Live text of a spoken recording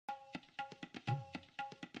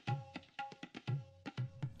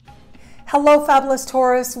Hello, fabulous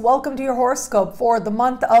Taurus. Welcome to your horoscope for the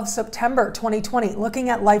month of September 2020, looking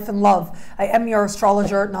at life and love. I am your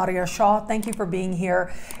astrologer, Nadiya Shah. Thank you for being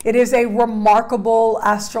here. It is a remarkable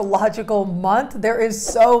astrological month. There is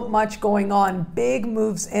so much going on, big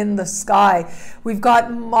moves in the sky. We've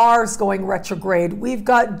got Mars going retrograde. We've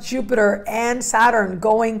got Jupiter and Saturn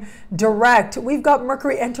going direct. We've got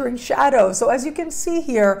Mercury entering shadow. So as you can see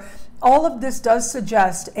here, all of this does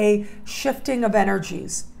suggest a shifting of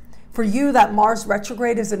energies. For you, that Mars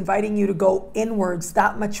retrograde is inviting you to go inwards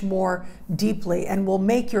that much more deeply and will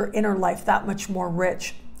make your inner life that much more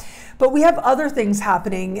rich. But we have other things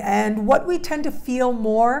happening, and what we tend to feel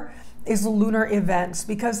more is lunar events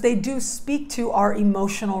because they do speak to our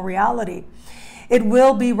emotional reality. It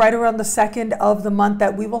will be right around the 2nd of the month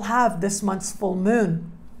that we will have this month's full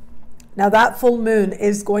moon. Now that full moon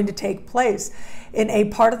is going to take place in a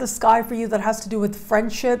part of the sky for you that has to do with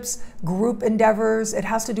friendships, group endeavors. It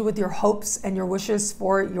has to do with your hopes and your wishes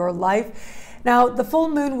for your life. Now, the full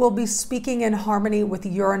moon will be speaking in harmony with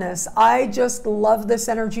Uranus. I just love this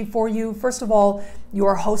energy for you. First of all, you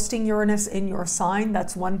are hosting Uranus in your sign.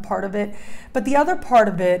 That's one part of it. But the other part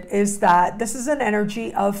of it is that this is an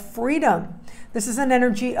energy of freedom. This is an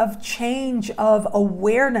energy of change, of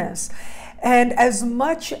awareness. And as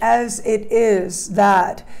much as it is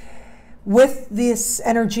that with this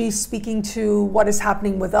energy speaking to what is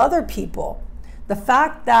happening with other people, the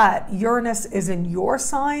fact that Uranus is in your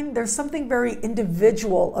sign, there's something very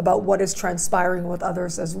individual about what is transpiring with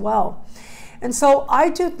others as well. And so I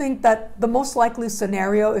do think that the most likely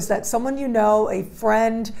scenario is that someone you know, a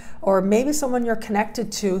friend, or maybe someone you're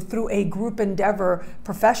connected to through a group endeavor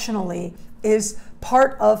professionally is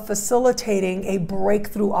part of facilitating a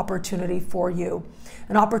breakthrough opportunity for you.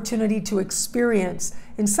 An opportunity to experience,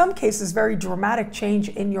 in some cases, very dramatic change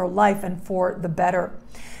in your life and for the better.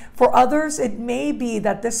 For others, it may be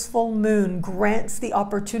that this full moon grants the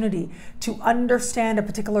opportunity to understand a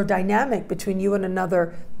particular dynamic between you and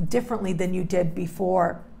another differently than you did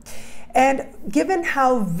before. And given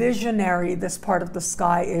how visionary this part of the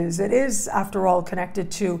sky is, it is, after all,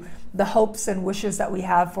 connected to the hopes and wishes that we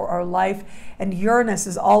have for our life. And Uranus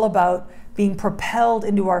is all about being propelled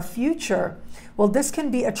into our future. Well, this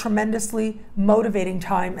can be a tremendously motivating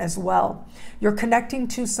time as well. You're connecting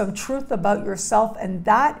to some truth about yourself, and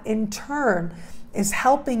that in turn is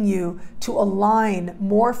helping you to align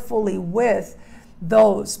more fully with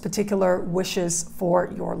those particular wishes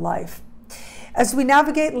for your life. As we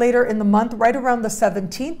navigate later in the month, right around the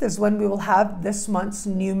 17th is when we will have this month's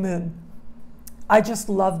new moon. I just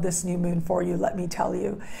love this new moon for you, let me tell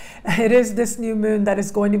you. It is this new moon that is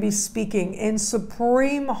going to be speaking in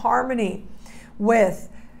supreme harmony with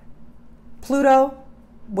Pluto,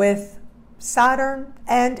 with Saturn,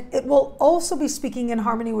 and it will also be speaking in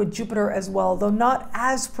harmony with Jupiter as well, though not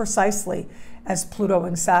as precisely as Pluto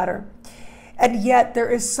and Saturn. And yet there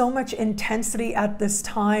is so much intensity at this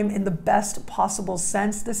time in the best possible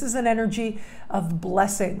sense. This is an energy of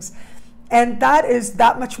blessings. And that is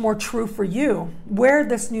that much more true for you. Where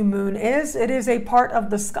this new moon is, it is a part of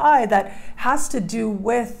the sky that has to do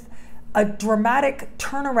with a dramatic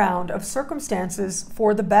turnaround of circumstances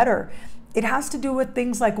for the better. It has to do with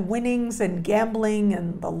things like winnings and gambling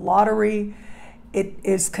and the lottery. It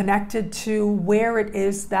is connected to where it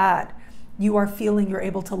is that you are feeling you're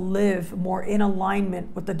able to live more in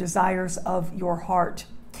alignment with the desires of your heart.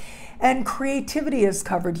 And creativity is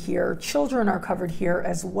covered here. Children are covered here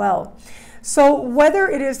as well. So whether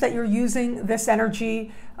it is that you're using this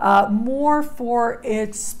energy more for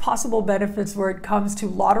its possible benefits where it comes to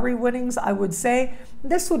lottery winnings, I would say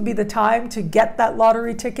this would be the time to get that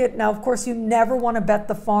lottery ticket. Now, of course, you never want to bet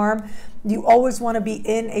the farm. You always want to be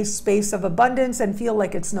in a space of abundance and feel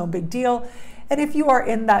like it's no big deal. And if you are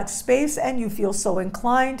in that space and you feel so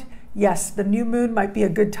inclined, yes, the new moon might be a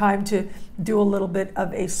good time to do a little bit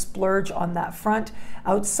of a splurge on that front.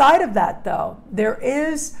 Outside of that, though, there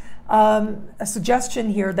is a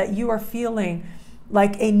suggestion here that you are feeling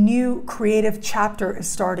like a new creative chapter is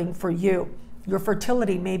starting for you. Your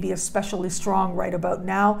fertility may be especially strong right about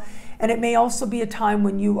now, and it may also be a time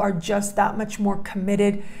when you are just that much more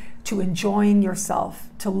committed to enjoying yourself,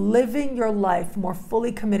 to living your life more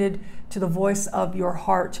fully committed to the voice of your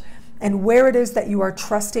heart. And where it is that you are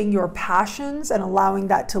trusting your passions and allowing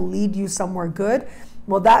that to lead you somewhere good,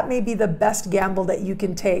 well, that may be the best gamble that you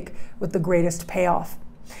can take with the greatest payoff.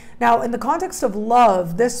 Now, in the context of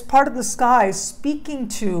love, this part of the sky speaking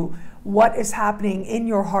to what is happening in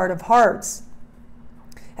your heart of hearts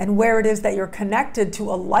and where it is that you're connected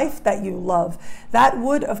to a life that you love. That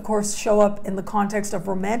would, of course, show up in the context of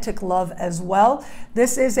romantic love as well.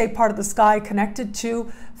 This is a part of the sky connected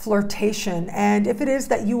to flirtation. And if it is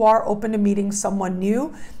that you are open to meeting someone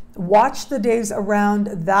new, watch the days around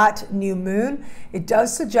that new moon. It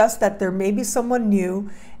does suggest that there may be someone new,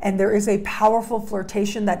 and there is a powerful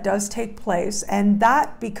flirtation that does take place, and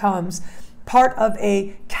that becomes part of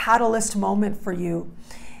a catalyst moment for you.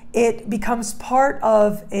 It becomes part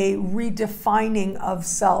of a redefining of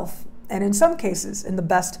self, and in some cases, in the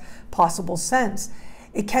best possible sense.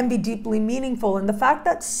 It can be deeply meaningful, and the fact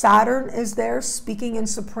that Saturn is there speaking in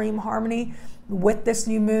supreme harmony with this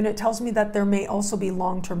new moon, it tells me that there may also be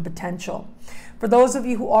long-term potential. For those of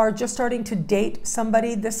you who are just starting to date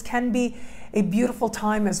somebody, this can be a beautiful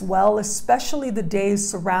time as well, especially the days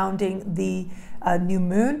surrounding the new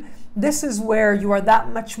moon. This is where you are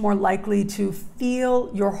that much more likely to feel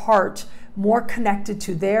your heart more connected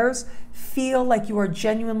to theirs, feel like you are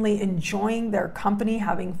genuinely enjoying their company,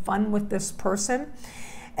 having fun with this person.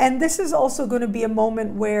 And this is also going to be a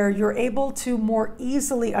moment where you're able to more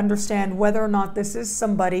easily understand whether or not this is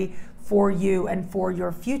somebody for you and for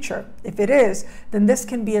your future. If it is, then this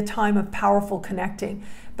can be a time of powerful connecting.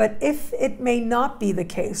 But if it may not be the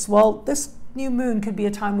case, well, this new moon could be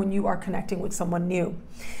a time when you are connecting with someone new.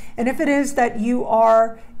 And if it is that you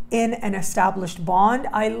are in an established bond,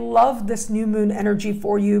 I love this new moon energy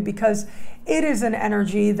for you, because it is an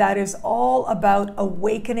energy that is all about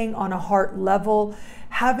awakening on a heart level,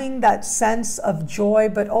 having that sense of joy,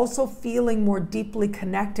 but also feeling more deeply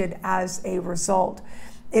connected as a result.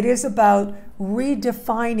 It is about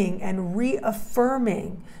redefining and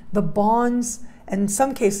reaffirming the bonds, and in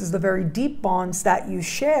some cases, the very deep bonds that you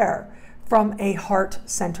share from a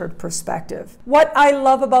heart-centered perspective. What I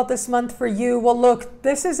love about this month for you, well, look,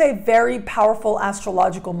 this is a very powerful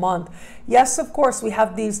astrological month. Yes, of course, we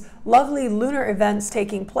have these lovely lunar events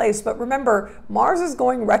taking place, but remember, Mars is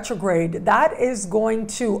going retrograde. That is going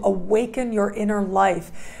to awaken your inner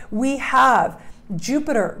life. We have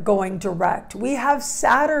Jupiter going direct. We have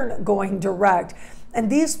Saturn going direct. And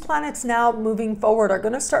these planets now moving forward are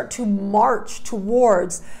going to start to march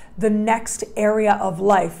towards the next area of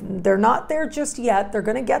life. They're not there just yet. They're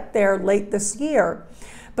going to get there late this year.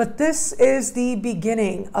 But this is the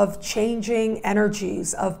beginning of changing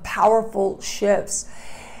energies, of powerful shifts.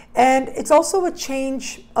 And it's also a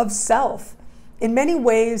change of self. In many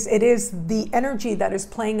ways, it is the energy that is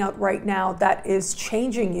playing out right now that is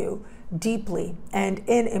changing you deeply and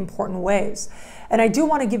in important ways. And I do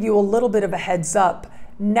want to give you a little bit of a heads up.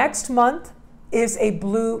 Next month is a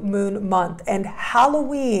blue moon month, and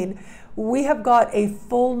Halloween, we have got a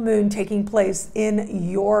full moon taking place in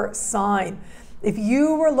your sign. If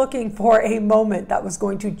you were looking for a moment that was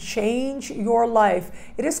going to change your life,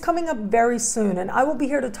 it is coming up very soon, and I will be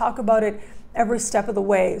here to talk about it every step of the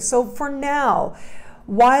way. So for now,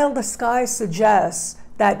 while the sky suggests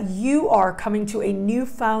that you are coming to a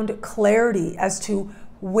newfound clarity as to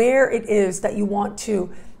where it is that you want to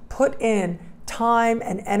put in time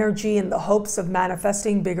and energy in the hopes of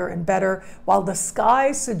manifesting bigger and better, while the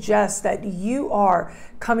sky suggests that you are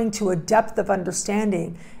coming to a depth of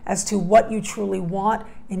understanding as to what you truly want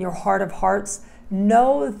in your heart of hearts,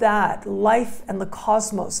 know that life and the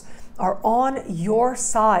cosmos are on your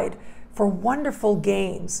side for wonderful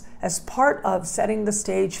gains as part of setting the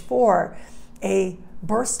stage for a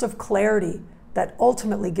burst of clarity that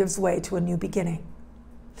ultimately gives way to a new beginning.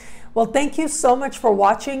 Well, thank you so much for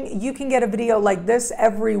watching. You can get a video like this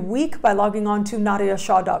every week by logging on to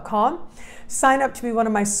nadiyashah.com. Sign up to be one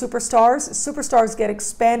of my superstars. Superstars get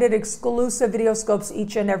expanded exclusive videoscopes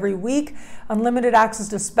each and every week, unlimited access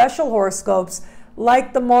to special horoscopes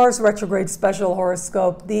like the Mars retrograde special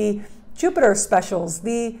horoscope, the Jupiter specials,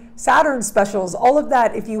 the Saturn specials, all of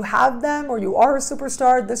that. If you have them or you are a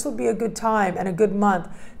superstar, this would be a good time and a good month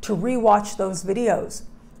to rewatch those videos,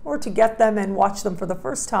 or to get them and watch them for the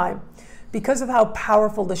first time, because of how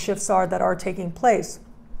powerful the shifts are that are taking place.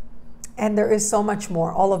 And there is so much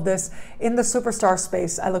more. All of this in the superstar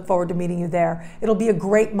space. I look forward to meeting you there. It'll be a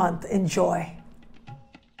great month. Enjoy.